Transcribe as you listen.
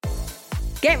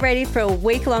Get ready for a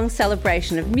week-long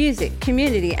celebration of music,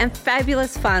 community and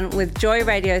fabulous fun with Joy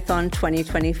Radiothon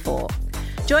 2024.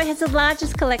 Joy has the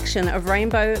largest collection of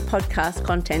rainbow podcast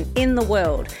content in the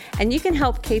world, and you can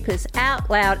help keep us out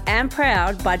loud and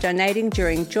proud by donating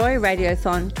during Joy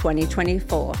Radiothon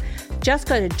 2024. Just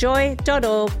go to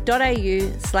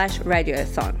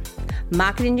joy.org.au/radiothon.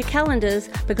 Mark it in your calendars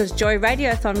because Joy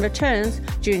Radiothon returns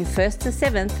June 1st to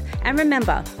 7th, and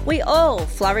remember, we all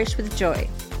flourish with joy.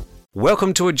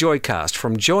 Welcome to a Joycast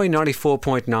from Joy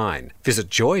 94.9. Visit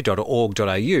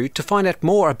joy.org.au to find out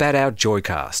more about our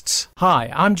Joycasts. Hi,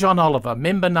 I'm John Oliver,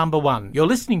 member number 1. You're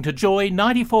listening to Joy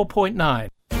 94.9.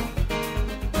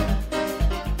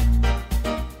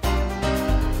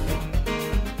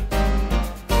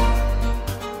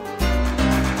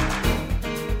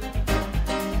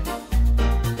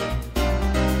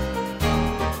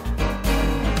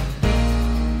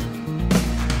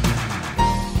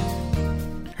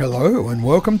 Hello and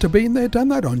welcome to Been There Done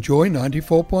That on Joy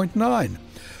 94.9.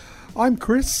 I'm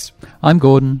Chris. I'm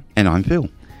Gordon. And I'm Phil.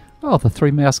 Oh, the Three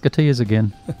Mouseketeers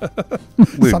again.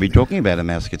 We'll be talking about a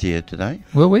Mouseketeer today.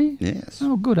 Will we? Yes.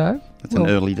 Oh, good-o. That's an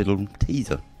early little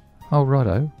teaser. Oh,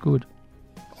 righto. Good.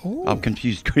 Oh. I'm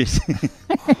confused, Chris.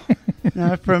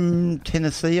 No, from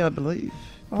Tennessee, I believe.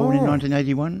 Born in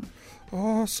 1981.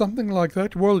 Oh, something like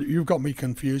that. Well, you've got me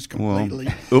confused completely.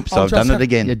 Well, oops, I've done it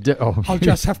again. I'll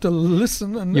just have to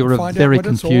listen and You're find a very out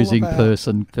what it's all confusing about.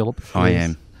 person, Philip. I Yes.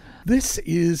 am. This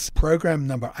is program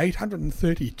number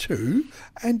 832,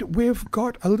 and we've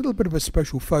got a little bit of a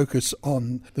special focus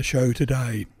on the show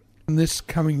today. And this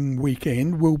coming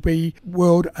weekend will be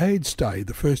World AIDS Day,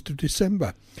 the 1st of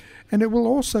December, and it will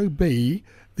also be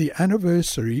the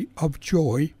anniversary of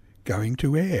Joy going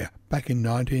to air back in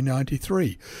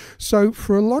 1993. So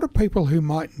for a lot of people who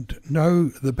mightn't know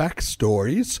the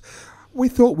backstories, we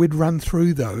thought we'd run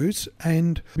through those,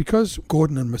 and because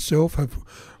Gordon and myself have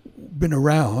been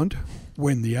around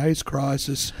when the AIDS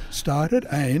crisis started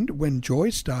and when Joy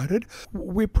started,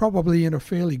 we're probably in a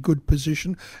fairly good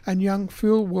position. And young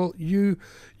Phil, well,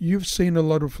 you've seen a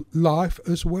lot of life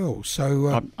as well.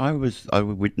 So I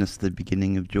witnessed the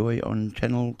beginning of Joy on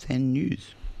Channel 10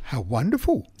 News. How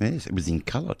wonderful. Yes, it was in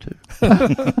colour too.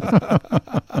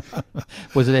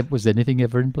 Was anything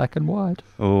ever in black and white?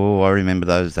 Oh, I remember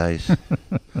those days.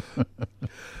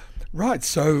 Right,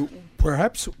 so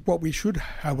perhaps what we should,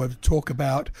 however, talk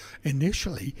about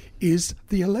initially is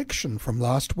the election from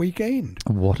last weekend.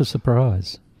 What a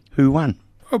surprise. Who won?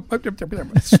 Oh,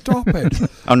 stop it.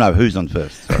 Oh, no, who's on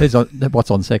first? Sorry.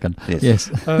 What's on second? Yes.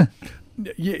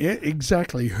 Yeah,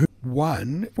 exactly. Who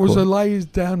won was a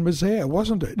laid down misère,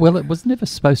 wasn't it? Well, it was never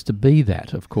supposed to be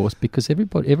that, of course, because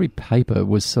every paper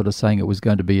was sort of saying it was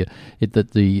going to be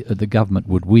that the government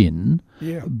would win.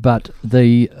 Yeah. But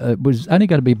it was only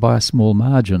going to be by a small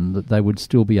margin that they would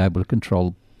still be able to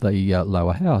control the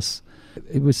lower house.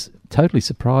 It was totally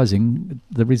surprising,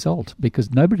 the result,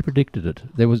 because nobody predicted it.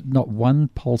 There was not one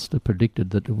pollster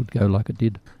predicted that it would go like it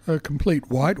did. A complete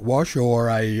whitewash or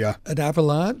an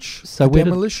avalanche, So a where did-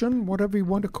 demolition, whatever you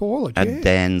want to call it. A Yeah.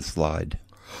 Dan slide.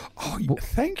 Oh,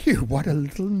 thank you. What a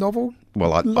little novel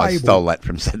Well, I label. stole that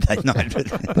from Saturday night.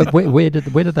 But where did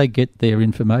they get their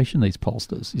information, these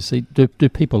pollsters? You see, do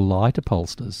people lie to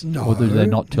pollsters? No, or do they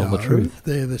not tell the truth?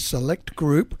 They're the select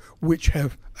group which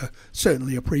have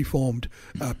certainly a preformed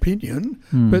opinion,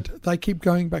 but they keep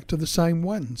going back to the same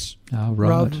ones Oh, right.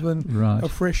 rather than a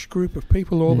fresh group of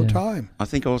people all the time. I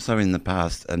think also in the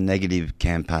past, a negative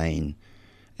campaign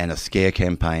and a scare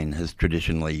campaign has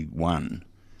traditionally won.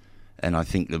 And I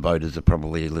think the voters are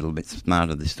probably a little bit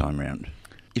smarter this time round.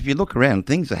 If you look around,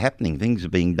 things are happening, things are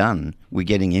being done. We're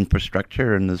getting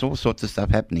infrastructure and there's all sorts of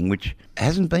stuff happening, which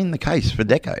hasn't been the case for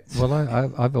decades. Well,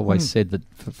 I've always said that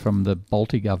from the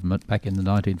Bolte government back in the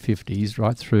 1950s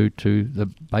right through to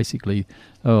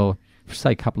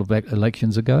say a couple of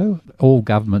elections ago, all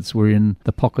governments were in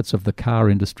the pockets of the car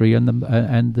industry and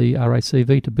the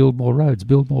RACV to build more roads.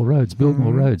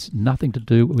 Nothing to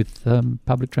do with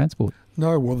public transport.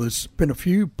 No, well, there's been a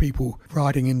few people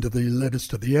writing into the letters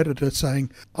to the editor saying,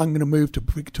 I'm going to move to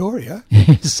Victoria.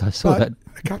 Yes, I saw But that.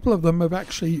 a couple of them have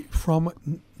actually from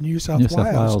New South New South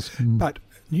Wales. Wales. But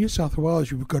New South Wales,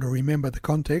 you've got to remember the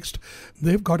context.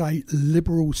 They've got a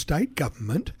Liberal state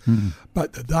government,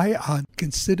 but they are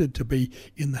considered to be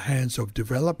in the hands of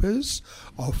developers,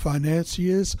 of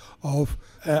financiers, of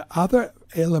other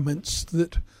elements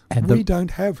that we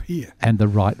don't have here. And the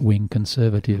right-wing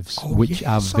Conservatives, which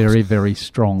are yes, very, very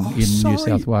strong in New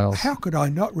South Wales. How could I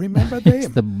not remember them? It's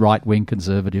the right-wing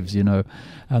Conservatives, and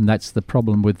that's the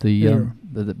problem with the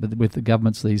with the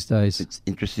governments these days. It's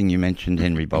interesting you mentioned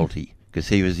Henry Bolte, because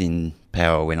he was in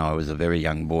power when I was a very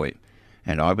young boy.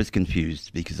 And I was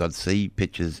confused because I'd see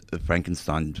pictures of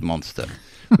Frankenstein's monster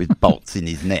with bolts in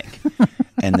his neck.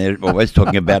 And they're always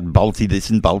talking about bolty this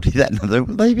and bolty that. And I thought,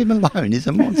 leave him alone, he's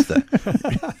a monster.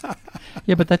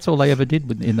 Yeah, but that's all they ever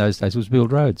did in those days was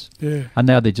build roads. Yeah. And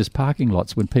now they're just parking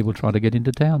lots when people try to get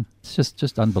into town. It's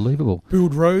just unbelievable.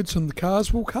 Build roads and the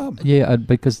cars will come. Yeah,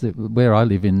 because where I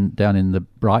live down in the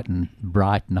Brighton,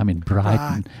 I'm in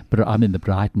Brighton, but I'm in the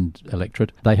Brighton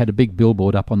electorate. They had a big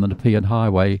billboard up on the Nepean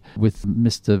Highway with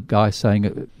Mr. Guy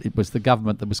saying it was the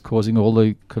government that was causing all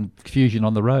the confusion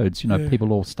on the roads. You know,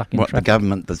 people all stuck in traffic. The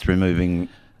government that's removing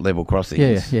level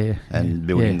crossings and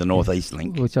building the North East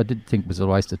Link. Which I did think was a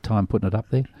waste of time putting it up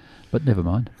there, but never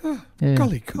mind.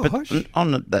 Golly gosh. But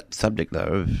on that subject, though,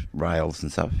 of rails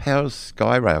and stuff, how's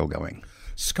SkyRail going?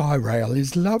 SkyRail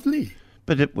is lovely.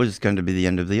 But it was going to be the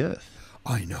end of the earth.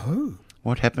 I know.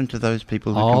 What happened to those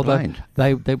people who complained?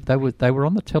 They were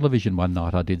on the television one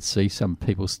night. I did see some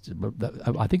people.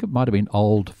 I think it might have been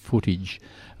old footage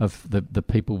of the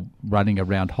people running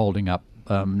around holding up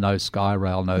no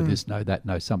SkyRail, no this, no that,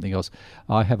 no something else.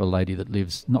 I have a lady that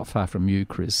lives not far from you,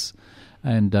 Chris,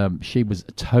 and she was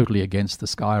totally against the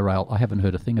SkyRail. I haven't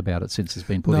heard a thing about it since it's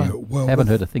been put in. Well, haven't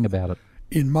heard a thing about it.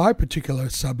 In my particular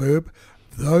suburb,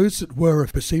 those that were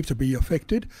perceived to be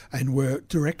affected and were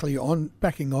directly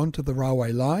backing onto the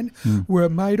railway line were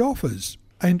made offers,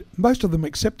 and most of them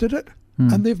accepted it,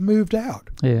 and they've moved out.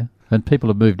 Yeah, and people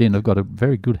have moved in. Have got a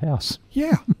very good house.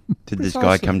 Yeah. Did this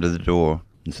guy come to the door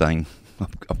and saying,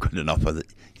 I've got an offer that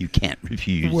you can't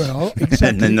refuse? Well, exactly.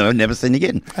 And then they're never seen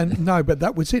again. And no, but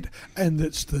that was it. And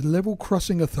it's the Level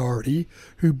Crossing Authority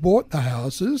who bought the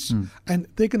houses, and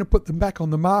they're going to put them back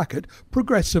on the market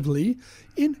progressively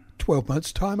in 12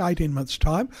 months' time, 18 months'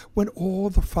 time, when all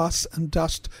the fuss and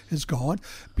dust is gone,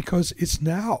 because it's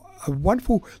now a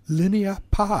wonderful linear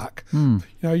park. You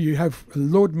know, you have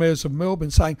Lord Mayors of Melbourne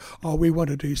saying, we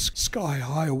want to do Sky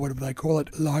High or whatever they call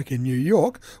it, like in New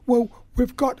York. Well,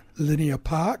 we've got linear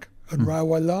park and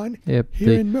railway line here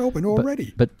in Melbourne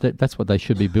already. But that's what they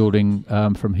should be building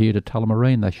from here to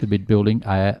Tullamarine. They should be building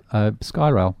a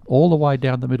SkyRail all the way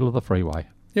down the middle of the freeway.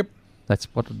 Yep. That's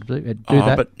what to do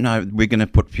that. But no, we're going to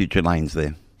put future lanes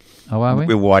there. Oh, are we?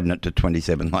 We'll widen it to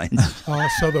 27 lanes.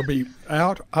 So they'll be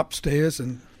out, upstairs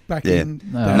and back Yeah. in.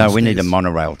 No, we need a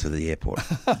monorail to the airport.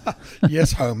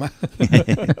 Yes, Homer.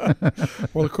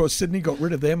 Well, of course, Sydney got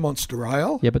rid of their monster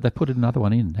rail. Yeah, but they put another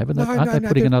one in, haven't they? No, Aren't they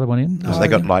putting another one in? Because they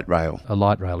got light rail. A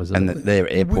light rail, is it? And their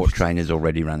airport train is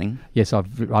already running. Yes,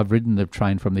 I've ridden the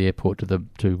train from the airport to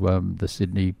the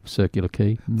Sydney Circular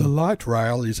Quay. The light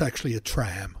rail is actually a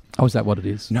tram. Oh, is that what it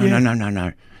is? No.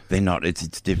 They're not.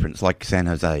 It's different. It's like San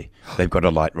Jose. They've got a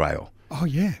light rail. Oh,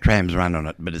 yeah. Trams run on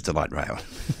it, but it's a light rail.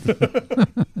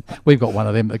 We've got one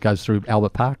of them that goes through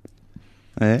Albert Park.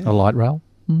 Yeah. A light rail.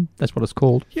 That's what it's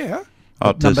called. Yeah.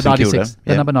 Oh, to Number St Kilda. 96.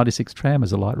 The number 96 tram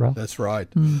is a light rail. That's right.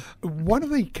 One of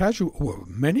the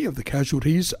many of the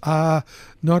casualties are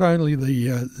not only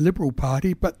the Liberal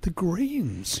Party, but the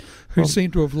Greens, who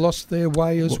seem to have lost their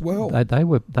way as well. They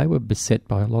were beset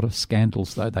by a lot of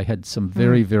scandals, though. They had some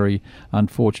very, very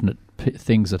unfortunate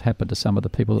things that happened to some of the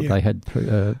people that they had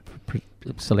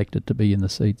selected to be in the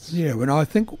seats. Yeah, and I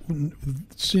think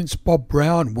since Bob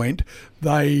Brown went,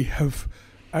 they have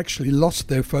actually lost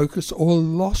their focus or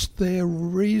lost their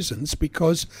reasons,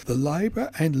 because the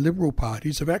Labor and Liberal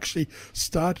parties have actually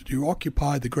started to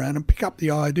occupy the ground and pick up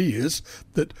the ideas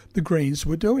that the Greens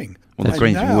were doing. Well, the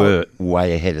Greens were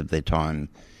way ahead of their time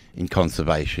in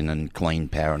conservation and clean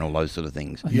power and all those sort of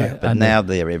things. Yeah. But now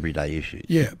they're everyday issues.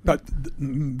 Yeah, but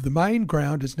the main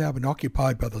ground has now been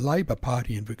occupied by the Labor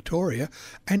Party in Victoria,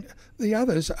 and the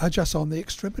others are just on the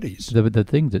extremities. The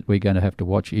thing that we're going to have to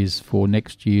watch is for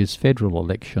next year's federal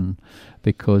election,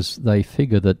 because they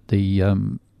figure that the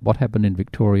what happened in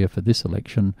Victoria for this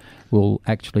election will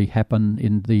actually happen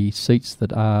in the seats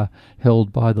that are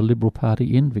held by the Liberal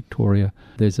Party in Victoria.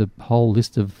 There's a whole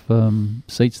list of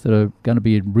seats that are going to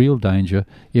be in real danger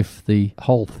if the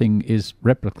whole thing is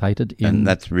replicated in... And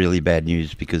that's really bad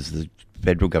news, because the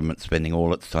federal government's spending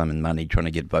all its time and money trying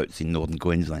to get votes in northern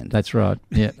Queensland. That's right,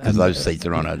 yeah. Because those seats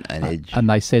are on an edge. And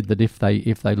they said that if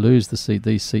they lose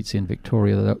these seats in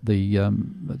Victoria, to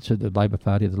the Labor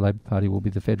Party will be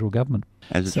the federal government.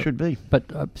 As it should be. But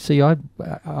see, I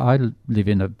live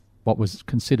in what was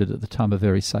considered at the time a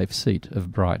very safe seat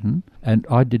of Brighton, and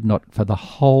I did not, for the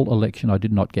whole election, I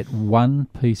did not get one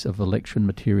piece of election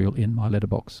material in my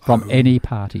letterbox from any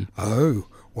party. Oh,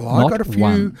 well, Not I got a few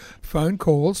one. phone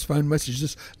calls, phone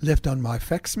messages left on my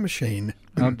fax machine.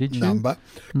 did you? number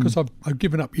because I've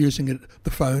given up using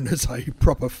the phone as a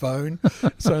proper phone.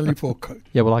 It's only for...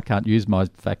 Yeah, well, I can't use my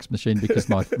fax machine because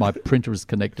my printer is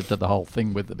connected to the whole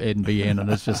thing with the NBN, and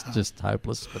it's just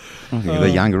hopeless. But I think the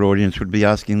younger audience would be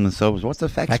asking themselves, what's a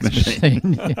fax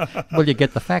machine? Yeah. Well, you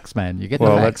get the fax, man. You get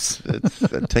Well, the fax. it's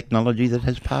a technology that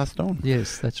has passed on.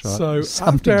 Yes, that's right. So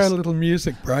Some after our things- little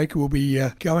music break, we'll be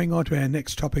going on to our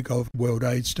next topic of World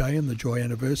AIDS Day and the Joy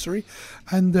Anniversary,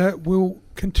 and we'll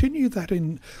continue that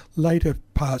in later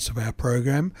parts of our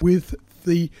program with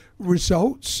the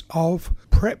results of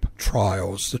PrEP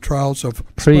trials, the trials of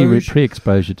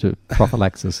pre-exposure to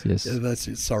prophylaxis. Yes, Yeah, that's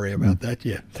it. Sorry about that.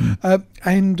 Yeah,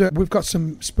 and we've got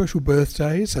some special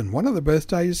birthdays, and one of the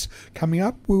birthdays coming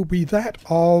up will be that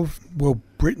of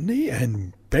Brittany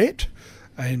and Bet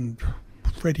and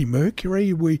Freddie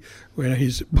Mercury. We're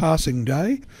his passing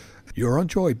day. You're on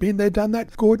Joy. Been there, done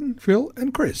that. Gordon, Phil,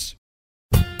 and Chris.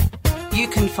 You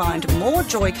can find more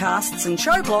Joycasts and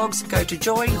show blogs. Go to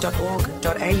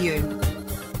joy.org.au.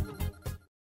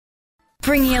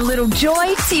 Bringing a little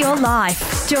joy to your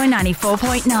life. Joy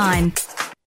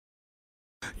 94.9.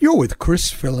 You're with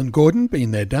Chris, Phil, and Gordon.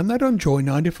 Been there, done that on Joy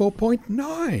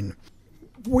 94.9.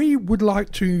 We would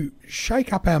like to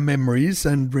shake up our memories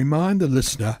and remind the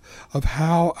listener of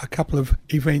how a couple of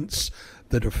events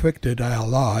that affected our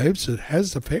lives, it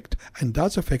has affected and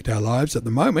does affect our lives at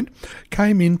the moment,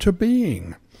 came into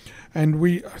being. And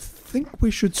I think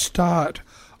we should start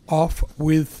off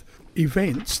with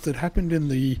events that happened in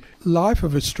the life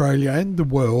of Australia and the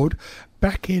world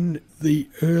back in the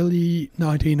early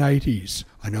 1980s.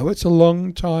 I know it's a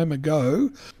long time ago,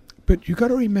 but you've got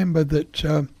to remember that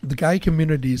the gay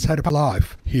communities had a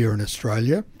life here in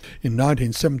Australia. In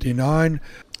 1979,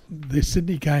 the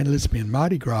Sydney Gay and Lesbian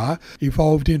Mardi Gras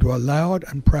evolved into a loud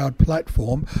and proud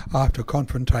platform after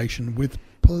confrontation with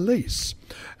police.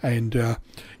 And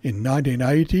in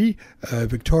 1980,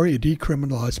 Victoria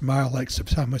decriminalised male acts of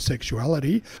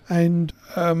homosexuality, and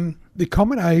the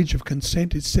common age of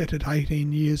consent is set at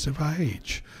 18 years of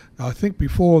age. Now, I think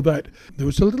before that there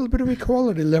was a little bit of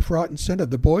equality left, right and centre.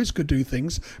 The boys could do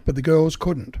things, but the girls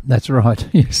couldn't. That's right.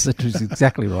 Yes, that was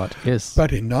exactly right. Yes.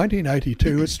 But in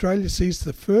 1982, Australia sees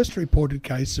the first reported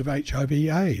case of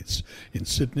HIV/AIDS. In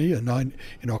Sydney, in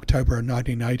October of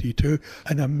 1982,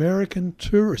 an American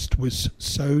tourist was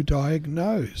so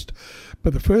diagnosed.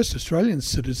 But the first Australian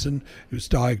citizen who was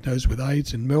diagnosed with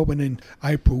AIDS in Melbourne in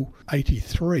April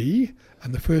 83,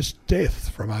 and the first death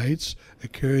from AIDS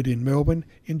occurred in Melbourne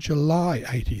in July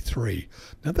 83.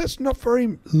 Now, that's not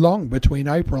very long between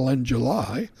April and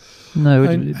July. No,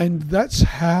 and that's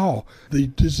how the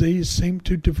disease seemed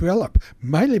to develop,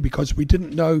 mainly because we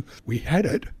didn't know we had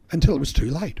it until it was too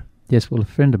late. Yes, well, a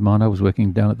friend of mine, I was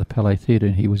working down at the Palais Theatre,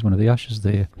 and he was one of the ushers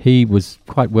there. He was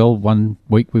quite well. One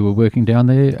week we were working down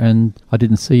there, and I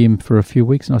didn't see him for a few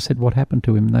weeks, and I said, what happened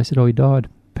to him? And they said, he died.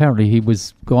 Apparently he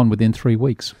was gone within 3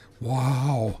 weeks.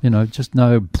 Wow.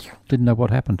 Didn't know what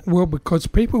happened. Well, because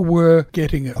people were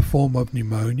getting a form of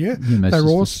pneumonia.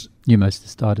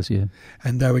 Pneumocystis, yeah.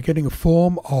 And they were getting a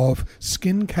form of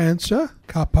skin cancer,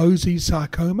 Kaposi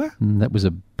sarcoma. And that was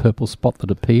a purple spot that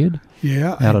appeared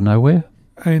out of nowhere.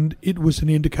 And it was an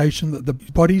indication that the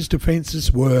body's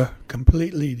defences were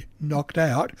completely knocked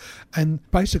out, and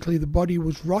basically the body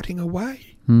was rotting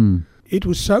away. It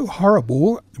was so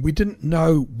horrible, we didn't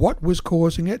know what was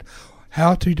causing it,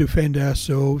 how to defend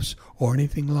ourselves or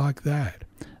anything like that.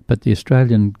 But the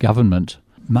Australian government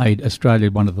made Australia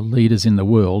one of the leaders in the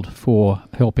world for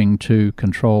helping to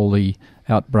control the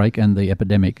outbreak and the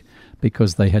epidemic,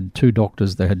 because they had two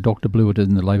doctors. They had Dr. Blewett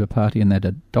in the Labor Party, and they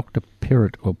had Dr.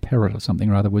 Perrott or something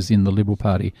rather was in the Liberal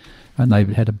Party, and they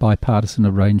had a bipartisan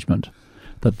arrangement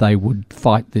that they would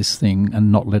fight this thing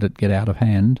and not let it get out of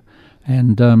hand.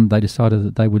 And they decided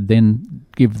that they would then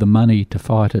give the money to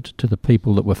fight it to the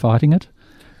people that were fighting it.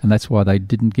 And that's why they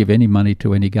didn't give any money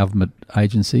to any government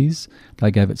agencies. They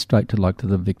gave it straight to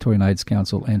the Victorian AIDS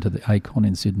Council and to the ACON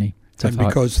in Sydney. And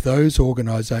because those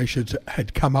organisations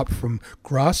had come up from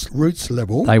grassroots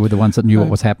level... They were the ones that knew what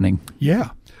was happening. Yeah.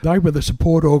 They were the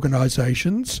support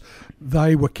organisations.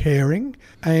 They were caring.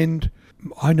 And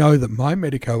I know that my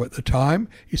medico at the time,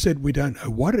 he said, we don't know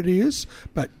what it is,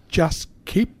 but just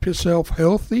keep yourself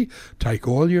healthy, take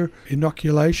all your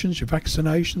inoculations, your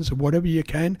vaccinations, and whatever you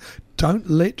can. Don't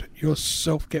let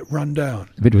yourself get run down.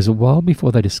 It was a while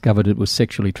before they discovered it was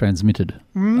sexually transmitted,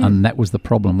 and that was the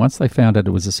problem. Once they found out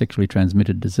it was a sexually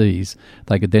transmitted disease,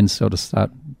 they could then sort of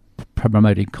start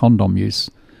promoting condom use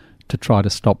to try to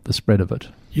stop the spread of it.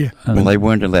 Yeah. Well, they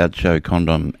weren't allowed to show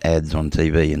condom ads on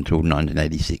TV until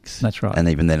 1986. That's right. And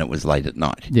even then it was late at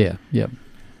night. Yeah, yep.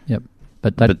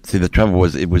 But see, the trouble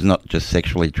was it was not just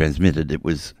sexually transmitted. It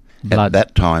was, at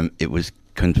that time, it was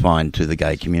confined to the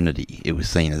gay community. It was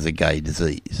seen as a gay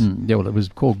disease. Yeah, well, it was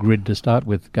called GRID to start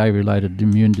with, gay-related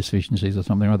immune deficiencies or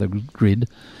something or other, GRID.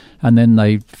 And then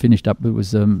they finished up, it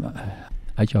was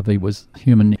HIV was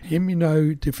human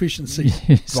immunodeficiency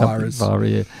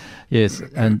virus. Yes,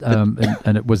 and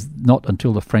it was not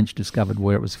until the French discovered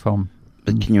where it was from.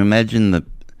 But can you imagine that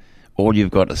all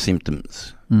you've got are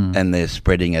symptoms and they're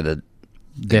spreading at a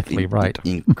deathly rate,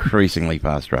 increasingly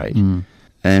fast rate.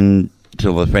 And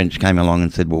till the French came along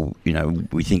and said, well,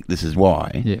 we think this is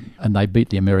why. Yeah, and they beat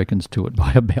the Americans to it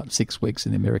by about 6 weeks,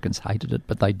 and the Americans hated it,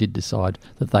 but they did decide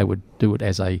that they would do it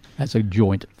as a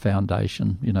joint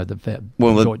foundation,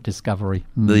 joint discovery.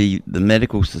 The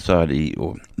medical society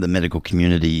or the medical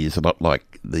community is a lot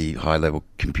like the high-level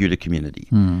computer community.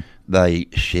 They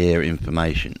share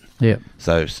information. Yeah.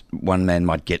 So one man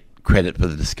might get credit for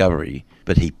the discovery,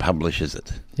 but he publishes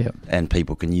it. Yeah. And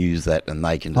people can use that and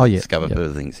they can discover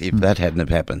further things. If that hadn't have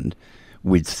happened,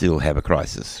 we'd still have a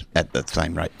crisis at the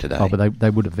same rate today. Oh, but they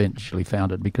would eventually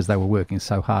found it because they were working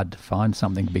so hard to find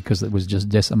something because it was just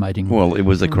decimating. Well, it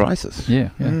was a crisis. Yeah.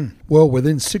 Well,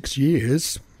 within 6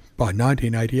 years, by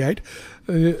 1988,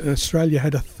 Australia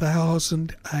had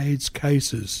 1,000 AIDS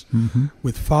cases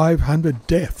with 500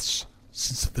 deaths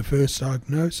since the first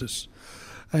diagnosis.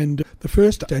 And the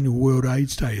first annual World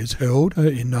AIDS Day is held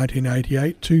in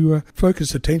 1988 to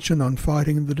focus attention on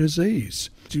fighting the disease.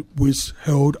 It was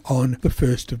held on the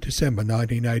 1st of December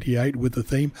 1988 with the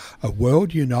theme, A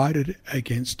World United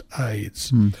Against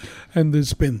AIDS. And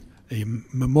there's been a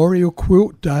Memorial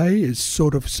Quilt Day is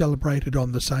sort of celebrated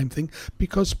on the same thing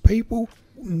because people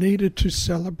needed to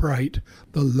celebrate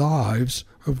the lives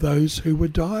of those who were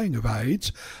dying of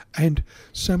AIDS, and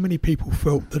so many people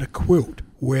felt that a quilt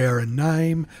where a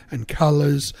name and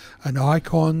colours and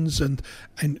icons and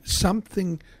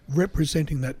something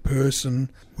representing that person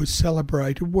was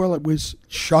celebrated. Well, it was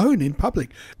shown in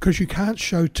public because you can't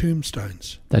show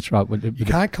tombstones. That's right. You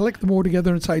can't collect them all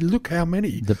together and say, look how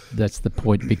many. That's the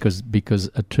point, because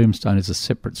a tombstone is a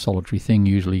separate solitary thing,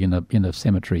 usually in a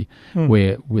cemetery,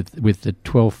 where with the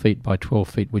 12 feet by 12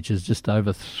 feet, which is just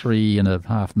over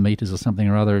 3.5 metres or something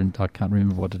or other, and I can't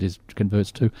remember what it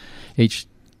converts to, each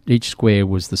square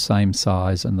was the same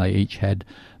size, and they each had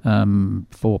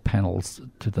 4 panels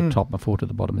to the top and 4 to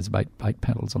the bottom. There's 8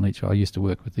 panels on each. I used to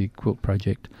work with the Quilt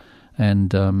Project,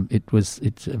 and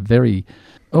it's a very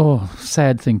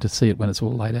sad thing to see it when it's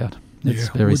all laid out. It's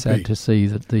very sad to see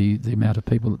that the amount of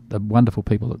people, the wonderful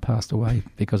people that passed away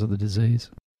because of the disease.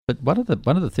 But one of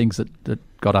the things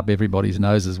that got up everybody's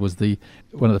noses was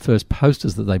one of the first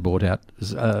posters that they brought out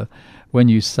was When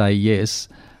You Say Yes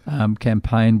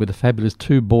campaign with a fabulous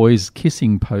 2 boys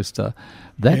kissing poster.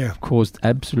 That caused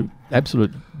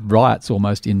absolute riots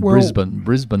almost in Brisbane.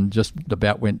 Brisbane just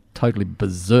about went totally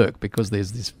berserk because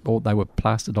there's they were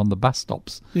plastered on the bus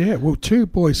stops. Yeah, well, 2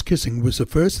 boys kissing was the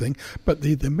first thing, but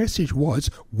the message was,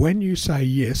 when you say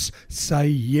yes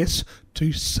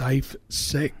to safe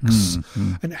sex.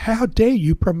 And how dare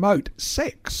you promote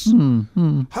sex?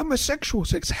 Homosexual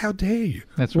sex, how dare you?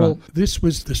 That's right. Well, this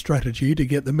was the strategy to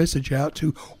get the message out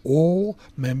to all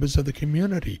members of the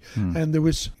community. And there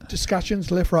was discussions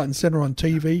left, right and centre on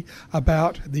TV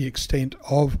about the extent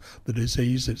of the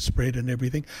disease that spread and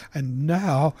everything. And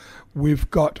now we've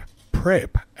got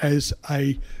PrEP as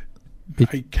a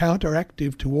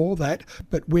counteractive to all that,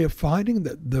 but we're finding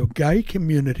that the gay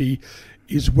community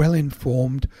is well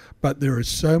informed, but there are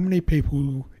so many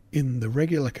people in the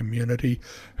regular community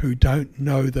who don't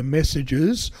know the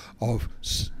messages of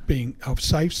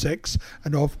safe sex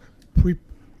and of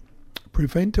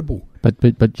preventable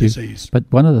disease. But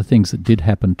one of the things that did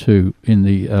happen too in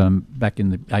the back in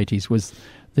the 80s was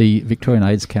the Victorian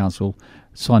AIDS Council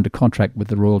signed a contract with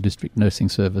the Royal District Nursing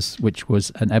Service, which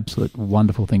was an absolute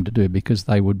wonderful thing to do because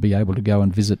they would be able to go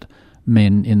and visit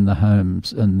men in the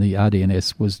homes, and the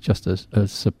RDNS was just a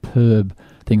superb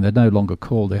thing. They're no longer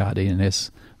called the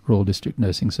RDNS, Royal District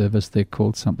Nursing Service. They're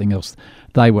called something else.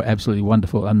 They were absolutely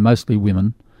wonderful, and mostly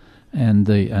women, and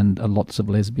lots of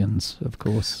lesbians, of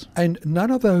course. And none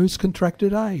of those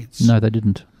contracted AIDS. No, they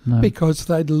didn't. No. Because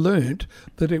they'd learnt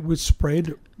that it was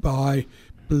spread by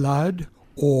blood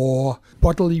or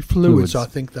bodily fluids. I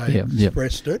think they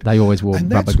expressed it. They always wore rubber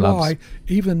gloves. And that's why,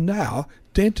 even now,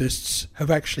 dentists have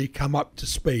actually come up to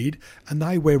speed and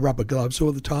they wear rubber gloves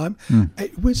all the time.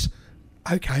 It was,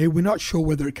 okay, we're not sure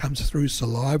whether it comes through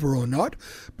saliva or not,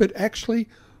 but actually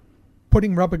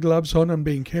putting rubber gloves on and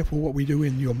being careful what we do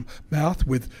in your mouth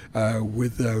with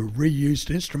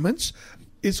reused instruments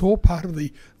is all part of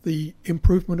the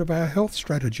improvement of our health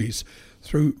strategies.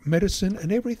 through medicine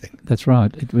and everything. That's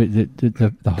right.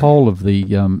 The whole of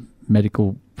the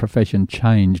medical profession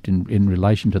changed in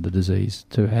relation to the disease,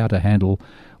 to how to handle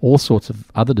all sorts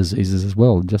of other diseases as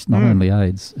well, just not only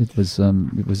AIDS. It was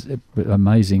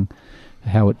amazing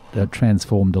how it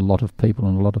transformed a lot of people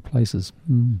in a lot of places.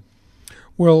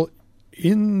 Well,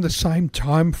 in the same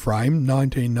time frame,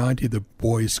 1990, The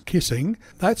Boys Kissing,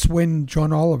 that's when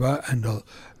John Oliver and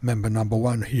member number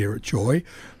one here at Joy,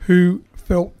 who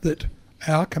felt that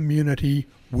our community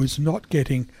was not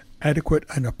getting adequate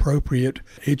and appropriate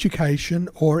education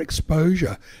or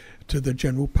exposure to the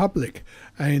general public.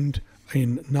 And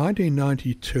in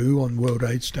 1992, on World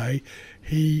AIDS Day,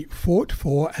 he fought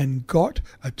for and got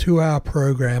a 2-hour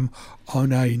program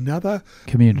on another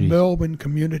Melbourne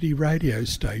community radio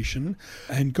station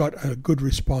and got a good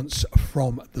response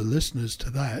from the listeners to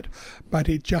that. But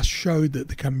it just showed that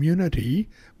the community,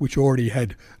 which already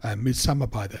had Midsummer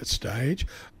by that stage,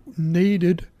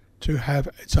 needed to have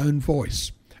its own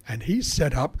voice. And he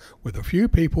set up with a few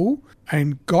people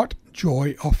and got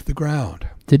Joy off the ground.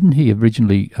 Didn't he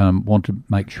originally want to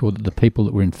make sure that the people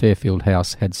that were in Fairfield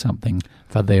House had something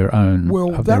for their own?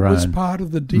 Well, that was part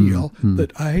of the deal,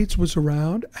 that AIDS was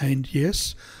around, and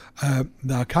yes,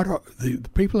 they cut off, the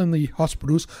people in the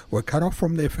hospitals were cut off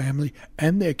from their family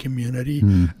and their community,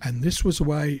 and this was a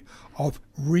way of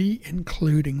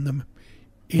re-including them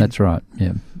in. That's right,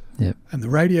 yeah. And the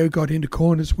radio got into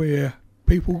corners where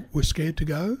people were scared to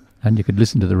go. And you could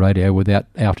listen to the radio without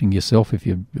outing yourself if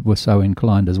you were so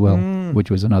inclined as well, which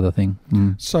was another thing.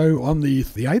 So on the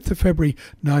 8th of February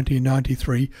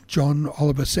 1993, John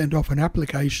Oliver sent off an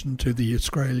application to the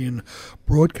Australian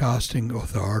Broadcasting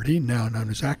Authority, now known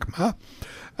as ACMA,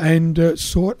 and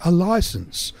sought a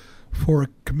licence for a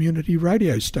community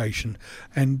radio station.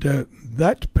 And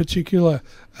that particular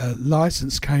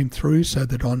licence came through, so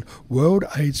that on World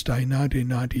AIDS Day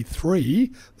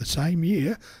 1993, the same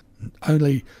year,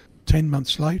 only 10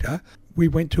 months later, we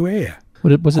went to air.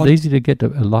 Was it easy to get a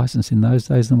licence in those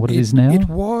days than what it is now? It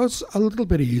was a little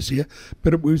bit easier,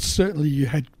 but it was certainly, you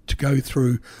had to go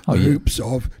through the hoops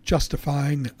of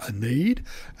justifying a need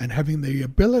and having the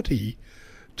ability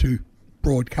to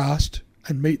broadcast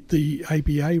and meet the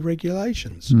ABA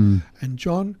regulations. And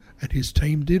John and his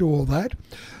team did all that.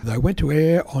 They went to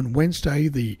air on Wednesday,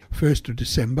 the 1st of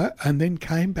December, and then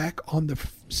came back on the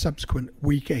subsequent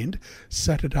weekend,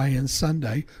 Saturday and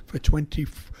Sunday, for 2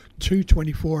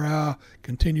 24-hour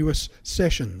continuous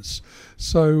sessions.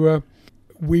 So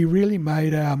we really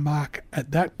made our mark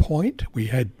at that point. We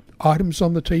had items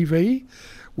on the TV.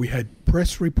 We had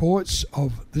press reports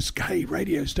of this gay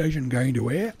radio station going to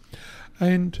air.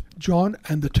 And John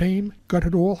and the team got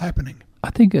it all happening.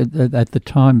 I think at the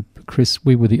time, Chris,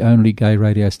 we were the only gay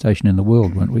radio station in the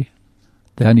world, weren't we?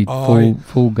 The only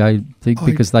full gay thing,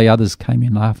 because the others came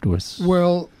in after us.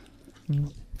 Well,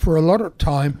 for a lot of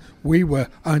time, we were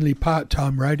only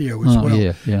part-time radio as well.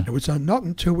 Yeah. It was not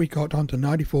until we got onto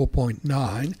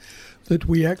 94.9 that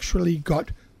we actually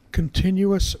got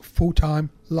continuous full-time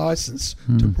licence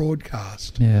to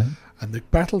broadcast. Yeah. And the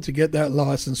battle to get that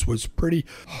licence was pretty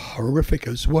horrific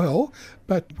as well,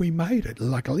 but we made it,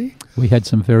 luckily. We had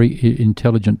some very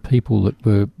intelligent people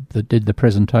that did the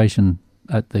presentation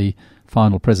at the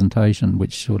final presentation,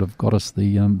 which sort of got us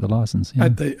the licence. Yeah.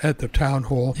 At the town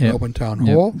hall, Melbourne Town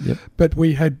Hall. Yep. But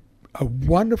we had a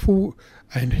wonderful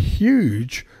and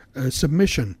huge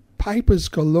submission, papers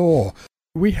galore.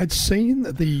 We had seen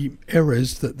the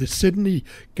errors that the Sydney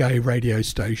gay radio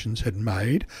stations had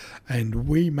made, and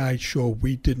we made sure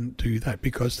we didn't do that,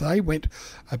 because they went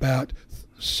about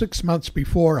 6 months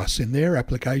before us in their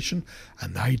application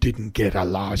and they didn't get a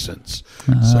licence.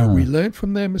 So we learnt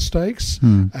from their mistakes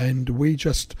and we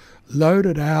just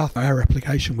loaded our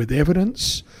application with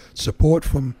evidence, support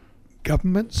from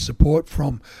government, support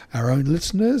from our own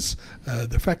listeners,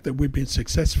 the fact that we've been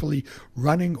successfully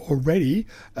running already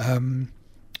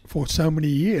for so many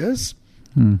years,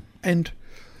 and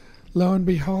lo and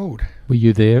behold. Were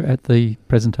you there at the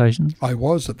presentation? I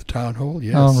was at the town hall,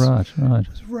 yes. Oh, right.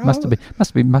 Must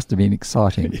have been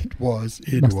exciting. It was.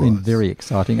 Must have been very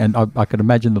exciting, and I could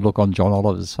imagine the look on John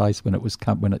Oliver's face when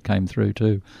it came through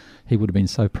too. He would have been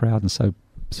so proud and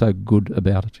so good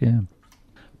about it. Yeah.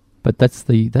 But that's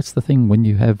the thing when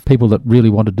you have people that really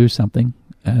want to do something.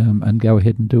 And go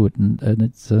ahead and do it, and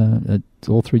it's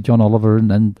all through John Oliver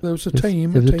and there was a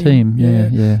team. There was a team,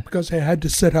 yeah. Because they had to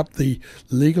set up the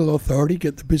legal authority,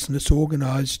 get the business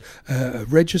organised,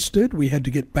 registered. We had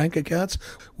to get bank accounts.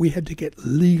 We had to get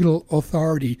legal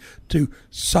authority to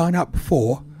sign up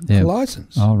for the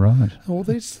licence. Oh, right. All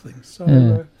these things.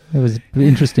 So it was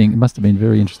interesting. It must have been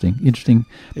very interesting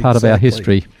part of our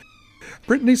history.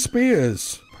 Britney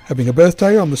Spears having a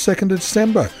birthday on the 2nd of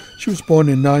December. She was born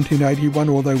in 1981,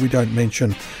 although we don't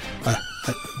mention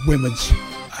women's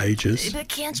ages.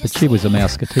 But she was a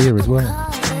Mouseketeer as well.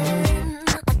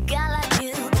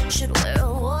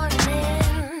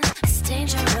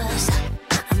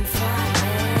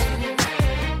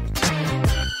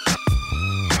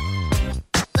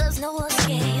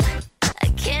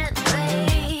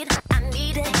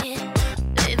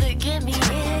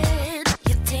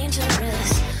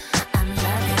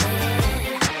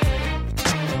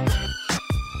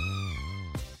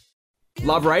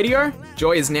 Love radio?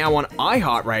 Joy is now on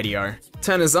iHeartRadio.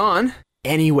 Turn us on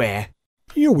anywhere.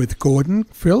 You're with Gordon,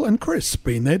 Phil and Chris.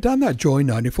 Been there, done that. Joy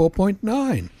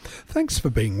 94.9. Thanks for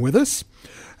being with us.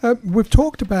 We've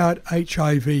talked about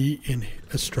HIV in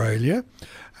Australia,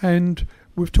 and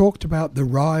we've talked about the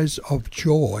rise of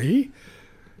Joy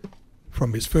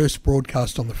from his first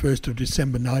broadcast on the 1st of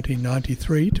December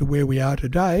 1993 to where we are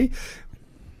today,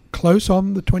 close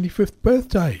on the 25th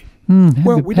birthday.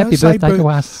 Happy birthday to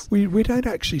us. We don't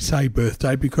actually say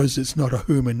birthday because it's not a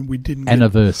human. We didn't.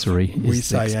 Anniversary. We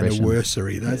say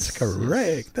anniversary. That's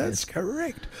correct. That's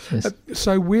correct.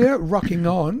 So we're rocking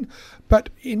on, but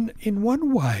in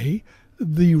one way,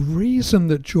 the reason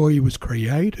that Joy was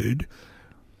created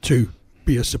to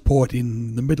be a support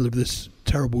in the middle of this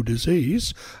terrible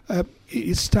disease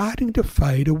is starting to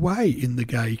fade away in the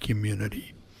gay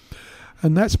community,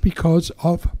 and that's because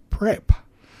of PrEP.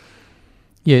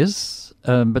 Yes,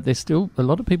 but there's still a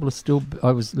lot of people are still.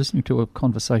 I was listening to a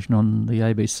conversation on the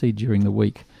ABC during the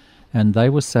week, and they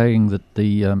were saying that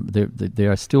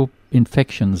there are still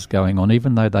infections going on,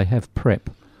 even though they have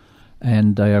PrEP,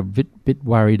 and they are a bit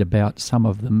worried about some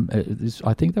of them.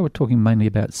 I think they were talking mainly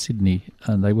about Sydney,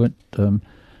 and they weren't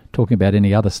talking about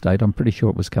any other state. I'm pretty sure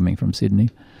it was coming from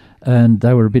Sydney, and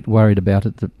they were a bit worried about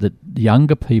it that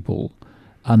younger people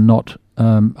are not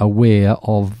aware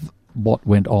of what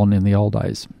went on in the old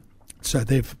days. So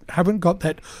they haven't got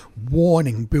that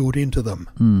warning built into them.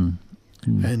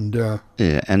 And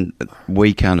and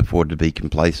we can't afford to be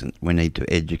complacent. We need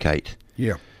to educate.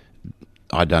 Yeah.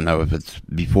 I don't know if it's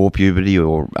before puberty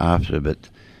or after, but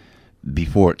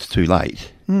before it's too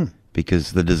late.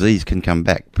 Because the disease can come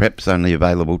back. PrEP's only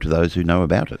available to those who know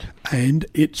about it. And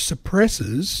it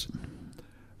suppresses,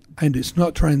 and it's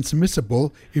not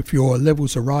transmissible if your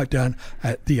levels are right down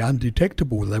at the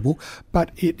undetectable level,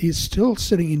 but it is still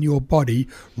sitting in your body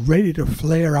ready to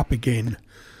flare up again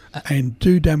and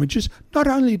do damages not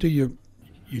only to your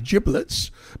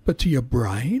giblets, but to your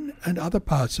brain and other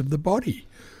parts of the body.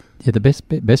 Yeah, the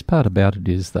best part about it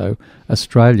is, though,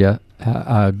 Australia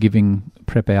are giving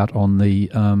PrEP out on the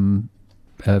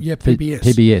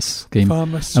PBS scheme,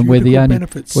 and we're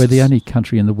the only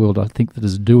country in the world, I think, that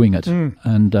is doing it,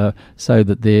 and so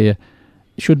that there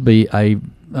should be a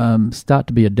start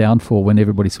to be a downfall when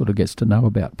everybody sort of gets to know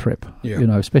about PrEP. You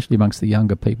know, especially amongst the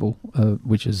younger people,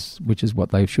 which is what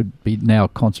they should be now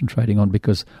concentrating on,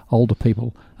 because older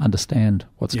people understand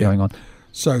what's going on.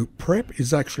 So PrEP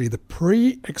is actually the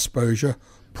pre-exposure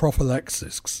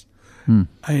prophylaxis,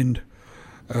 and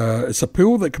it's a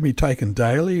pill that can be taken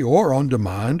daily or on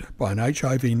demand by an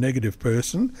HIV-negative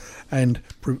person, and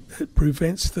it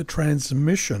prevents the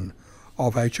transmission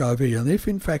of HIV. And if,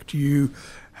 in fact,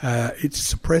 it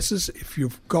suppresses, if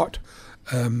you've got...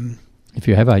 if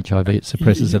you have HIV, it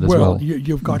suppresses it as well. Well,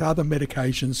 you've got other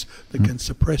medications that can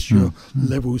suppress your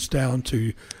levels down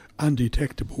to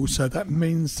undetectable. So that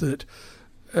means that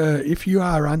if you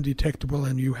are undetectable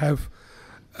and you have...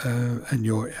 and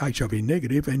you're HIV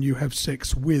negative and you have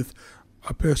sex with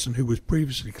a person who was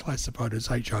previously classified as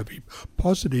HIV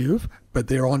positive, but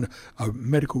they're on a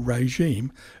medical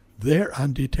regime, they're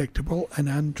undetectable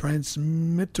and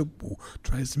transmissible.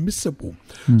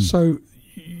 So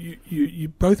you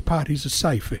both parties are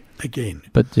safe again.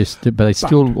 But they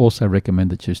still also recommend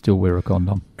that you still wear a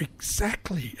condom.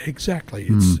 Exactly.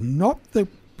 It's not the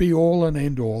be-all and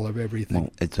end-all of everything.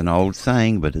 Well, it's an old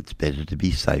saying, but it's better to be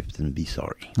safe than be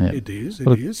sorry. Yeah. It is.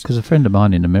 Because a friend of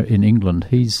mine in England,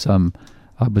 he's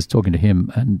I was talking to him,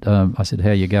 and I said,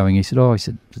 "How are you going?" He said,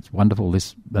 "It's wonderful,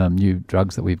 this new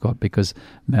drugs that we've got, because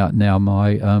now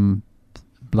my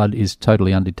blood is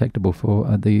totally undetectable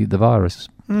for the virus."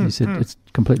 He said it's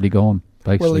completely gone.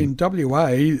 Basically. Well, in WA,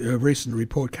 a recent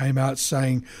report came out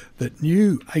saying that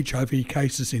new HIV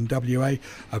cases in WA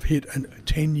have hit a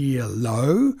 10-year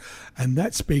low, and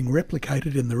that's being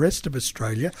replicated in the rest of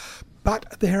Australia.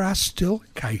 But there are still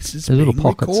cases being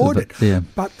recorded.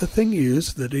 But the thing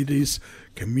is that it is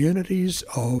communities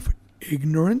of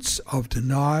ignorance, of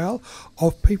denial,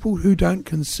 of people who don't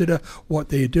consider what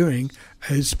they're doing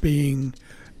as being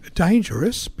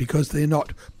dangerous because they're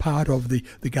not part of the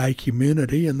gay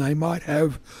community and they might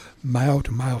have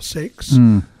male-to-male sex.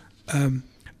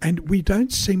 And we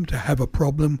don't seem to have a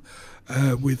problem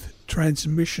with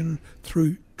transmission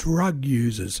through drug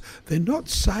users. They're not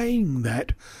saying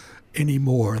that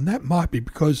anymore, and that might be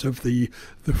because of the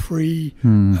free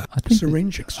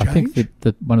syringe exchange. I think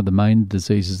that one of the main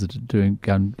diseases that are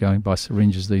going by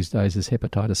syringes these days is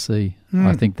hepatitis C.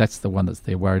 I think that's the one that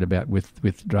they're worried about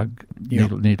with drug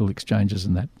needle exchanges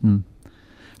and that.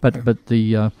 But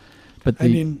I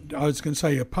was going to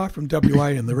say, apart from WA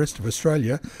and the rest of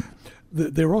Australia,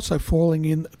 they're also falling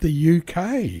in the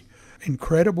UK.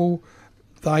 Incredible.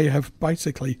 They have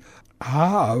basically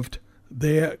halved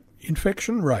their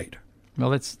infection rate. Well,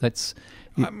 that's.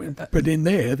 But in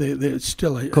there's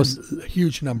still a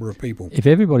huge number of people. If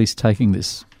everybody's taking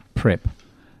this PrEP,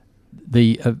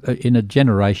 in a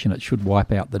generation it should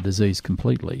wipe out the disease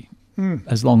completely.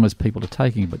 As long as people are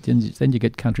taking it. But then you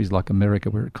get countries like America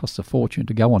where it costs a fortune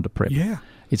to go on to PrEP. Yeah.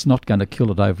 It's not going to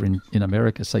kill it over in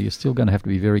America, so you're still going to have to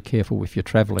be very careful if you're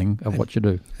travelling of what you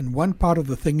do. And one part of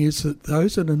the thing is that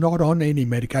those that are not on any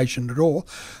medication at all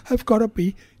have got to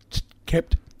be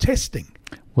kept testing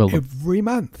every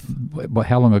month.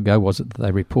 How long ago was it that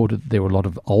they reported there were a lot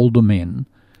of older men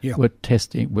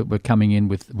were coming in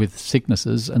with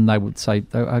sicknesses, and they would say,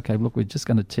 okay, look, we're just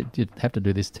going to have to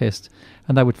do this test,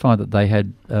 and they would find that they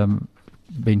had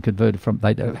been converted from,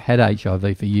 they'd had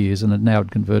HIV for years and had now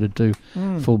converted to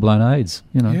full-blown AIDS,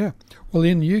 Yeah. Well,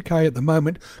 in the UK at the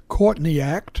moment, Courtney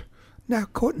Act, now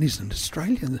Courtney's an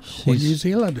Australian or New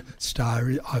Zealand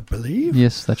star, I believe.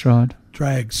 Yes, that's right.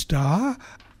 Drag star.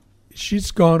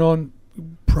 She's gone on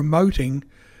promoting.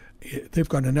 They've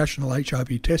got a National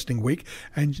HIV Testing Week,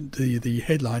 and the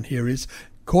headline here is,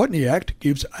 Courtney Act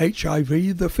gives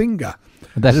HIV the finger.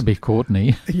 That'd be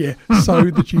Courtney. Yeah, so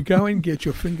that you go and get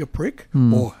your finger prick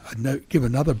or give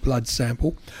another blood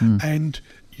sample and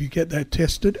you get that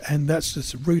tested, and that's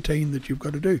just a routine that you've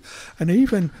got to do. And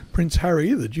even Prince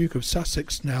Harry, the Duke of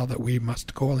Sussex, now that we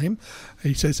must call him,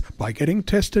 he says, by getting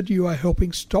tested, you are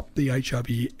helping stop the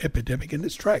HIV epidemic in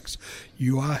its tracks.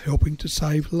 You are helping to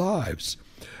save lives.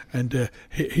 And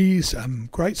he's a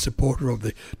great supporter of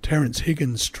the Terence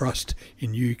Higgins Trust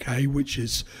in UK, which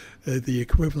is the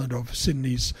equivalent of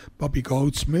Sydney's Bobby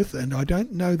Goldsmith. And I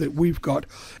don't know that we've got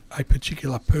a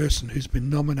particular person who's been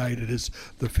nominated as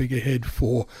the figurehead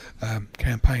for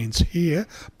campaigns here.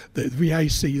 The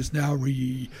VAC has now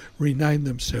renamed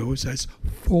themselves as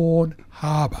Thorn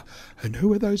Harbour. And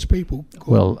who are those people called?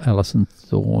 Well, Alison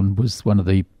Thorne was one of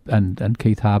the, and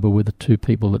Keith Harbour were the two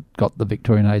people that got the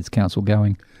Victorian AIDS Council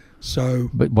going.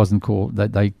 But it wasn't called,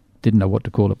 they didn't know what to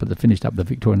call it, but they finished up the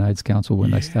Victorian AIDS Council when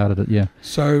they started it,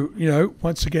 So,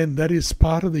 once again, that is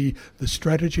part of the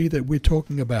strategy that we're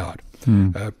talking about.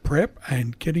 PrEP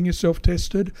and getting yourself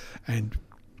tested and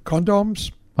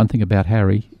condoms. One thing about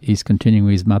Harry, he's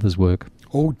continuing his mother's work.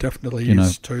 Oh, definitely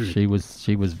is too. She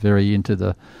was very into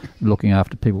the looking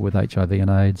after people with HIV and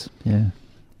AIDS,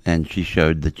 And she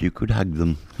showed that you could hug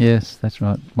them. Yes, that's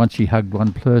right. Once she hugged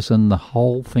one person, the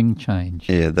whole thing changed.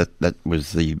 Yeah, that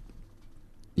was the...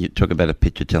 You talk about a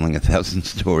picture telling 1,000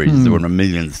 stories. There were a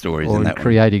million stories in that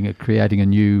creating a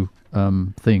new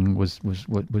thing was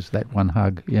that one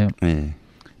hug. Yeah.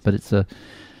 But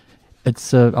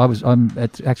I'm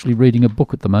actually reading a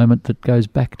book at the moment that goes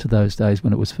back to those days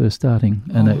when it was first starting,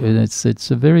 and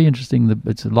it's a very interesting.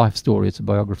 It's a life story. It's a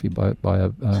biography by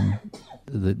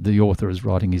the author is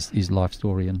writing his life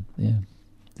story, and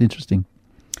it's interesting.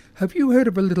 Have you heard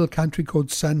of a little country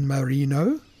called San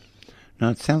Marino? No,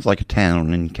 it sounds like a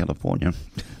town in California.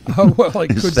 Oh, well, it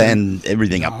could sand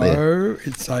everything up there. No,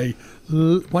 it's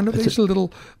one of these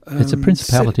little... it's a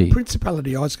principality.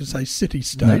 Principality, I was going to say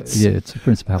city-states. No, it's a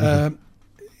principality.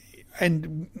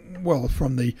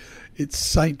 It's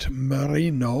Saint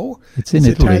Marino. It's in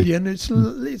Italy. Italian.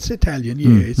 It's Italian,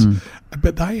 yes.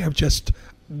 But they have just...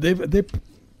 They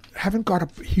haven't got a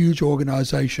huge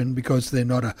organisation because they're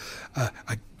not a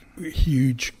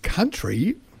huge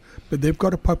country, but they've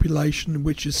got a population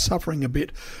which is suffering a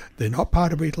bit. They're not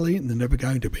part of Italy, and they're never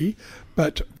going to be,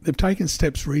 but they've taken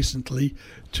steps recently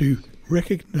to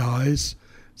recognise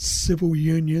civil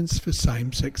unions for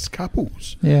same-sex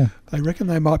couples. Yeah. They reckon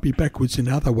they might be backwards in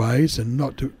other ways and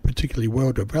not particularly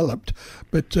well developed,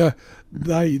 but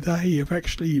they have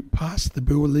actually passed the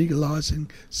bill legalising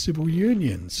civil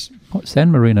unions. San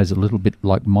Marino's a little bit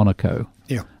like Monaco,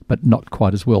 but not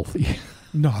quite as wealthy.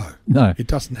 No. It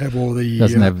doesn't have all the...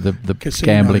 Doesn't have the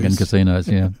gambling and casinos,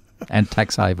 and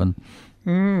tax haven.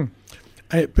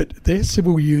 But their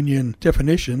civil union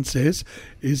definition says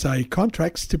is a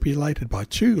contract stipulated by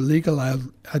two legal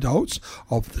adults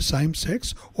of the same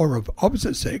sex or of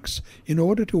opposite sex in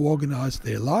order to organise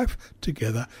their life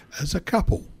together as a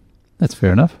couple. That's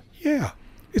fair enough. Yeah.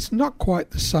 It's not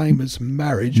quite the same as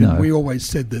marriage, No. and we always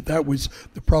said that was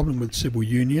the problem with civil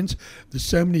unions. There's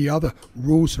so many other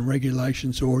rules and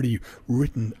regulations already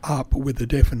written up with a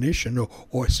definition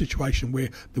or a situation where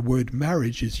the word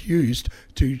marriage is used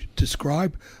to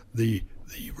describe the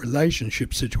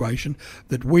relationship situation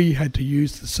that we had to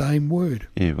use the same word.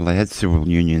 Yeah, well, they had civil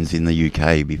unions in the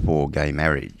UK before gay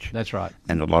marriage. That's right.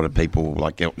 And a lot of people,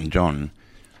 like Elton John,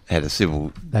 had a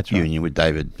civil union with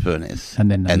David Furness. And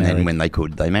then when they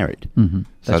could, they married. Mm-hmm.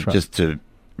 So just to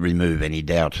remove any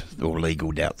doubt or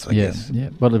legal doubts, I guess.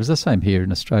 Yeah, well, it was the same here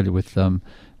in Australia with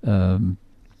Dr.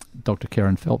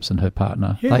 Karen Phelps and her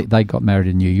partner. Yeah. They got married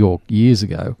in New York years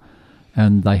ago,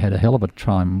 and they had a hell of a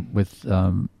time with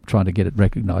trying to get it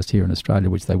recognised here in Australia,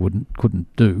 which they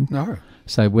couldn't do. No.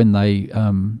 So when they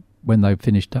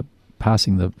finished up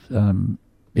passing the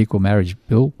equal marriage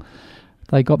bill,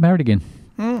 they got married again.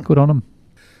 Good on them.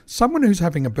 Someone who's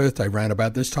having a birthday round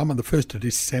about this time on the 1st of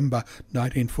December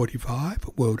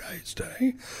 1945, World AIDS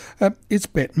Day, is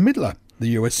Bette Midler, the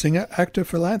US singer, actor,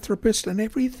 philanthropist and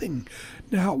everything.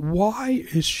 Now, why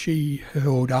is she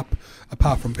held up,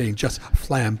 apart from being just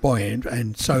flamboyant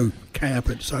and so camp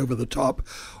and so over the top,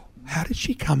 how did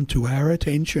she come to our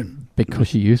attention? Because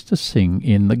she used to sing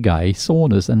in the gay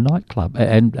saunas and nightclub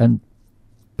and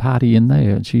party in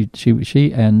there. And she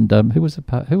and who was a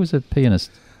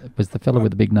pianist? It was the fellow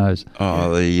with the big nose.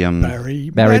 Oh, the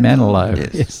Barry Manilow.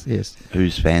 Yes.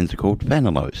 Whose fans are called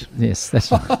Vanilos. Yes,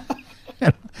 that's right.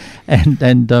 and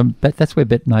that's where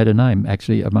Bette made her name,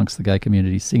 actually, amongst the gay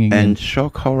community, singing. And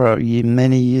shock horror,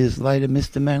 many years later,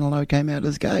 Mr. Manilow came out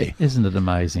as gay. Isn't it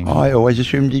amazing? I always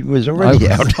assumed he was already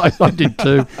out. I did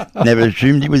too. Never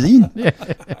assumed he was in. Yeah.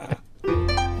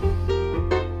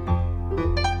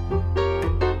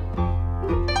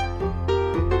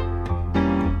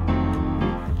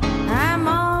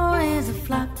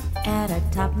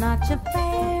 Top-notch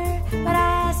affair, but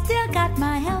I still got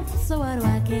my health, so what do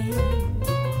I care?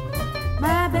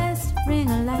 My best ring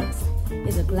of lights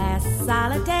is a glass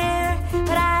solitaire,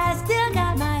 but I still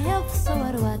got my health, so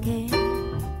what do I care?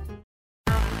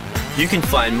 You can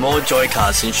find more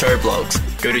Joycasts and show blogs.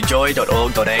 Go to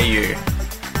joy.org.au.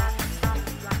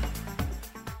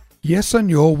 Yes, and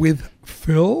you're with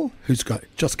Phil, who's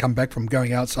just come back from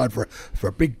going outside for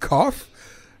a big cough,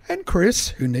 and Chris,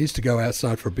 who needs to go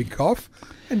outside for a big cough,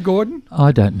 and Gordon.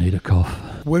 I don't need a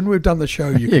cough. When we've done the show,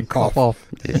 you can cough off.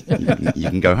 Yeah, you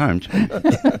can go home.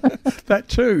 That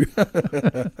too.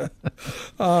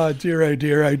 Oh dear, oh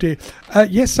dear, oh dear.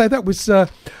 Yes, so that was the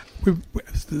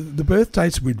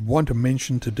birthdays we'd want to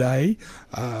mention today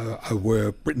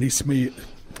were Britney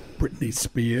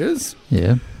Spears.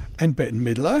 Yeah. And Bette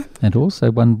Midler. And also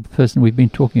one person we've been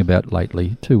talking about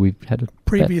lately too. We've had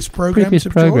previous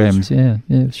programs. Yeah.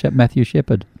 Matthew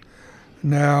Shepard.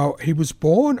 Now, he was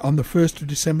born on the 1st of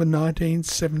December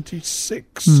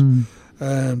 1976,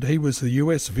 and he was the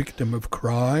US victim of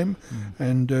crime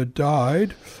and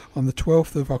died on the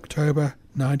 12th of October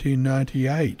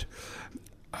 1998.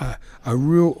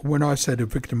 When I said a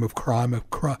victim of crime, the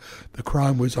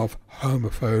crime was of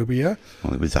homophobia.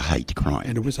 Well, it was a hate crime.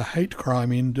 And it was a hate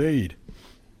crime indeed.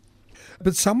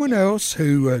 But someone else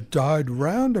who died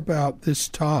round about this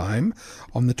time,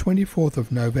 on the 24th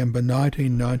of November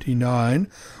 1999,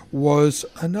 was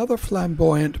another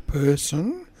flamboyant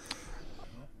person.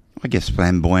 I guess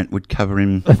flamboyant would cover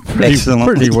him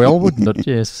excellently. Pretty well, wouldn't it?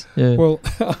 Yes. Yeah. Well,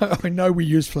 I know we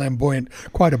use flamboyant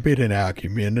quite a bit in our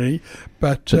community,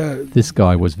 but this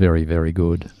guy was very, very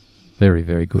good. Very,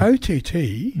 very good. OTT?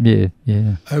 Yeah.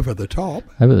 Over the top.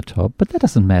 Over the top. But that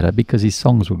doesn't matter because his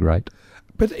songs were great.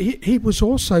 But he was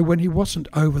also, when he wasn't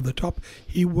over the top,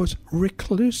 he was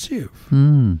reclusive.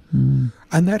 And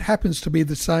that happens to be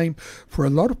the same for a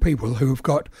lot of people who've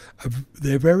got,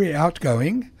 they're very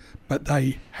outgoing, but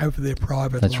they have their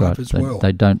private life as well.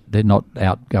 They're not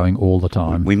outgoing all the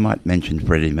time. We might mention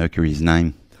Freddie Mercury's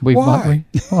name. Why?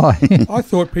 Why? I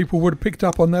thought people would have picked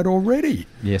up on that already.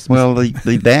 Yes. Well,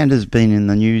 the band has been in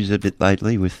the news a bit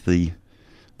lately with the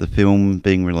film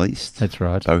being released. That's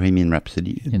right. Bohemian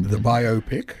Rhapsody. The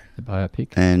biopic.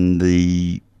 And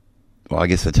I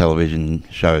guess the television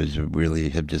shows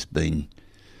really have just been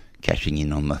cashing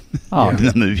in on the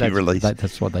movie release.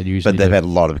 That's what they usually do. But they've had a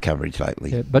lot of coverage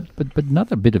lately. Yeah, but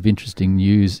another bit of interesting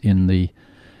news in the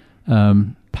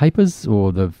papers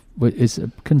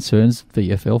concerns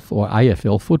VFL or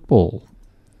AFL football,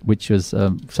 which is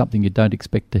something you don't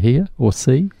expect to hear or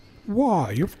see.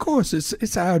 Why? Of course,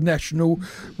 it's our national,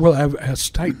 our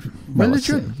state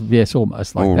religion. Yes,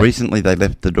 almost like Well, that. recently they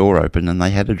left the door open and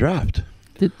they had a draft.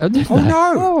 Did Oh they?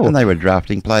 no! And they were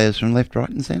drafting players from left, right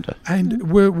and centre.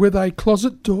 And were they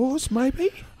closet doors?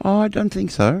 Maybe. Oh, I don't think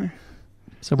so.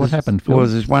 So what happened, Phil? There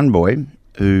was this one boy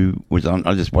who was on, I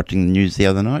was just watching the news the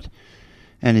other night,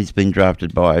 and he's been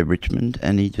drafted by Richmond,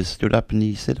 and he just stood up and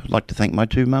he said, I'd like to thank my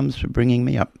two mums for bringing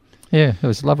me up. Yeah, it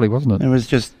was lovely, wasn't it? It was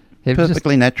just It was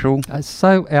perfectly natural.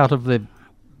 So out of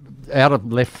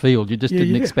left field, you just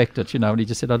didn't yeah. expect it, And he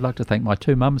just said, "I'd like to thank my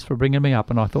two mums for bringing me up,"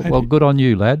 and I thought, well, good on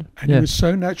you, lad. And he was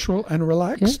so natural and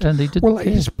relaxed. Yeah, and he did. Well,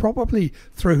 he's probably,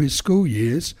 through his school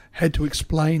years, had to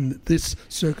explain this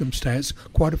circumstance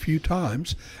quite a few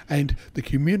times. And the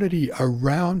community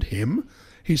around him,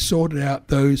 he sorted out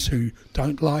those who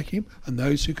don't like him and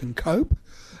those who can cope.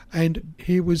 And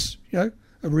he was, a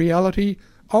reality.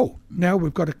 Oh, now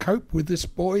we've got to cope with this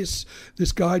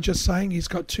guy just saying he's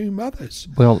got two mothers.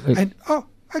 Well,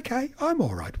 Okay, I'm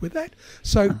all right with that.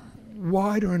 So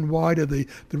wider and wider the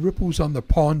ripples on the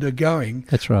pond are going.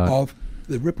 That's right. Of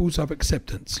the ripples of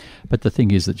acceptance. But the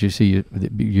thing is that you see,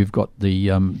 you've got the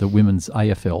women's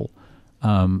AFL,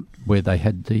 where they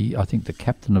had I think the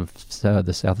captain of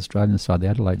the South Australian side, the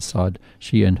Adelaide side,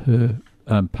 she and her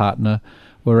partner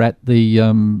were at the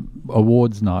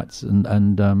awards nights,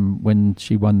 and when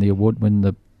she won the award, when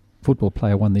the football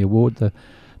player won the award,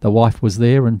 the wife was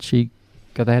there, and they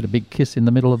had a big kiss in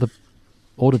the middle of the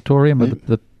auditorium with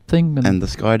the thing. And the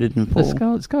sky didn't fall.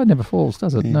 The sky never falls,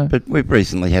 does it? Yeah, No. But we've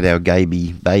recently had our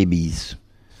babies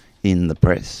in the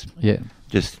press. Yeah.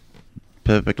 Just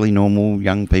perfectly normal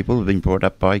young people have been brought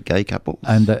up by gay couples.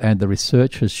 And the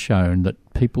research has shown that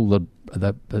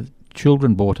the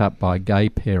children brought up by gay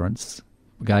parents,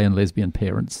 gay and lesbian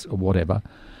parents or whatever,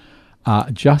 are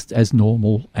just as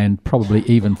normal and probably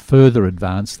even further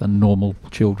advanced than normal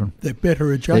children. They're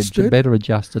better adjusted. They're better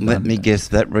adjusted. Let me guess,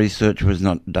 that research was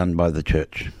not done by the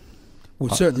church.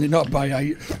 Well, certainly not by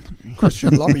a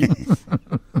Christian lobby.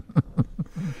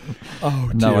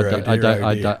 Oh, no, dear,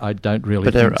 I don't really.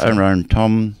 But think our own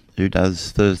Tom, who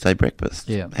does Thursday breakfast,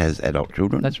 Yeah. has adult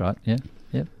children. That's right. Yeah,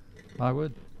 I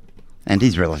would. And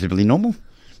he's relatively normal.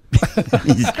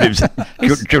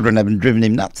 Children haven't driven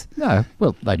him nuts. No,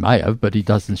 well, they may have, but he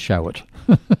doesn't show it.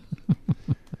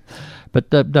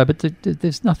 But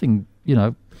there's nothing,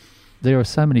 there are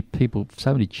so many people,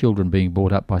 so many children being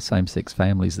brought up by same-sex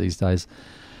families these days.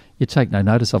 You take no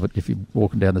notice of it if you're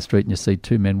walking down the street and you see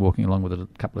two men walking along with a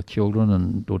couple of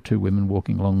children or two women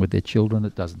walking along with their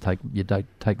children. You don't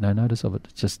take no notice of it.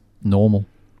 It's just normal.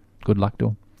 Good luck to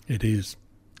them. It is.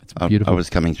 It's beautiful. I was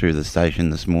coming through the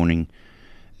station this morning,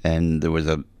 and there was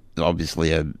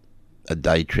obviously a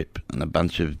day trip and a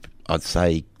bunch of, I'd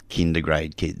say,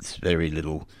 kindergarten kids, very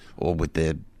little, all with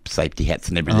their safety hats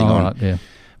and everything on, right, yeah.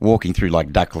 walking through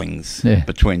like ducklings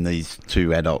between these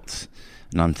two adults.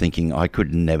 And I'm thinking, I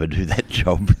could never do that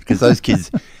job, because those kids,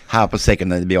 half a second,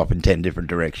 they'd be off in 10 different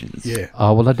directions. Yeah.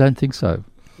 Oh, well, I don't think so.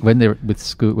 When they're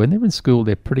in school,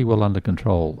 they're pretty well under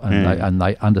control, and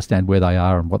they understand where they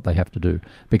are and what they have to do,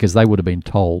 because they would have been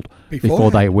told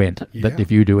before they went that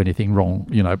if you do anything wrong,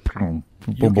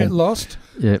 you'll get lost.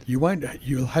 Yeah.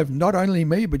 You'll have not only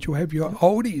me, but you'll have your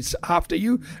oldies after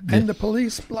you and the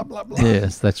police. Blah blah blah.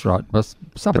 Yes, that's right. But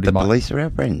police are our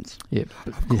friends. Yeah,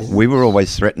 we were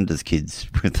always threatened as kids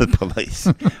with the police.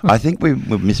 I think we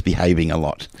were misbehaving a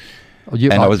lot.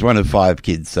 I was one of 5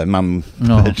 kids, so Mum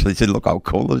virtually said, "Look, I'll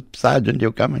call the sergeant.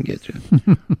 He'll come and get you."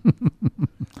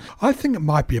 I think it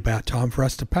might be about time for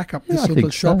us to pack up this little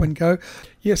shop and go.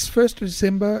 Yes, 1st of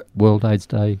December. World AIDS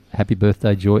Day. Happy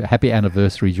birthday, Joy. Happy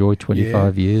anniversary, Joy.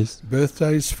 25 years.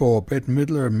 Birthdays for Bette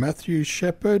Midler and Matthew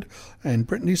Shepard, and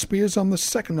Britney Spears on the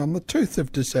 2nd, on the 2nd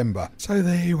of December. So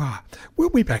there you are. We'll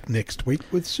be back next week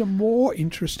with some more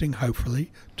interesting,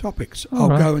 hopefully, topics. I'll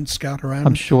go and scout around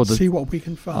and see what we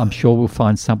can find. I'm sure we'll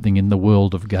find something in the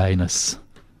world of gayness.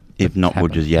 If not, we'll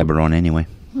just yabber on anyway.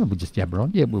 Well, we'll just yabber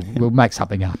on. Yeah, we'll make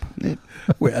something up. Yeah.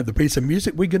 Well, the piece of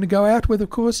music we're going to go out with, of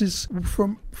course, is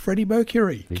from Freddie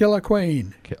Mercury, Killer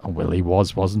Queen. Well, he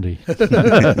wasn't he?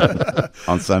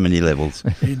 On so many levels.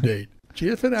 Indeed.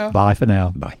 Cheers for now. Bye for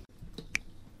now. Bye.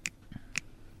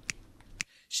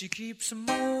 She keeps a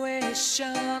Moet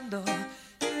Chandon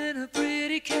in a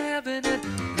pretty cabinet.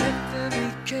 Let them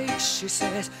eat cake, she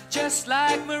says, just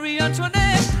like Marie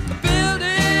Antoinette. A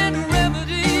building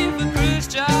remedy for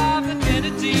Khrushchev and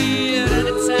Kennedy. At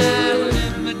any time, an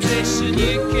invitation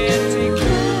you can't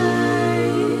decline.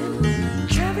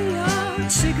 Caviar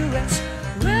and cigarettes,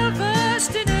 well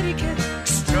versed in etiquette,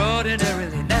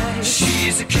 extraordinarily nice.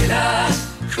 She's a killer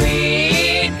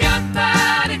queen,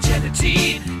 gunpowder and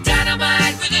gelatine,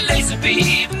 dynamite with a laser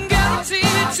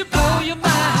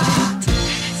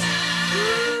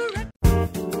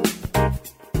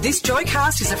This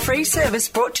Joycast is a free service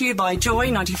brought to you by Joy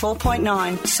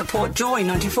 94.9. Support Joy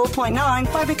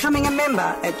 94.9 by becoming a member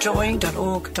at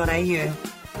joy.org.au.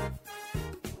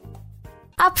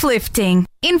 Uplifting,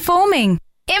 informing,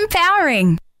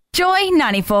 empowering. Joy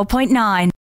 94.9.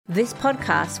 This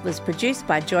podcast was produced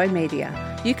by Joy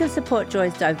Media. You can support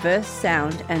Joy's diverse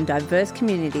sound and diverse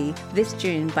community this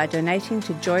June by donating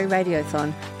to Joy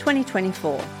Radiothon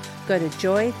 2024. Go to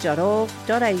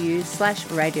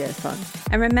joy.org.au/radiothon.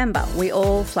 And remember, we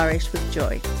all flourish with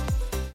joy.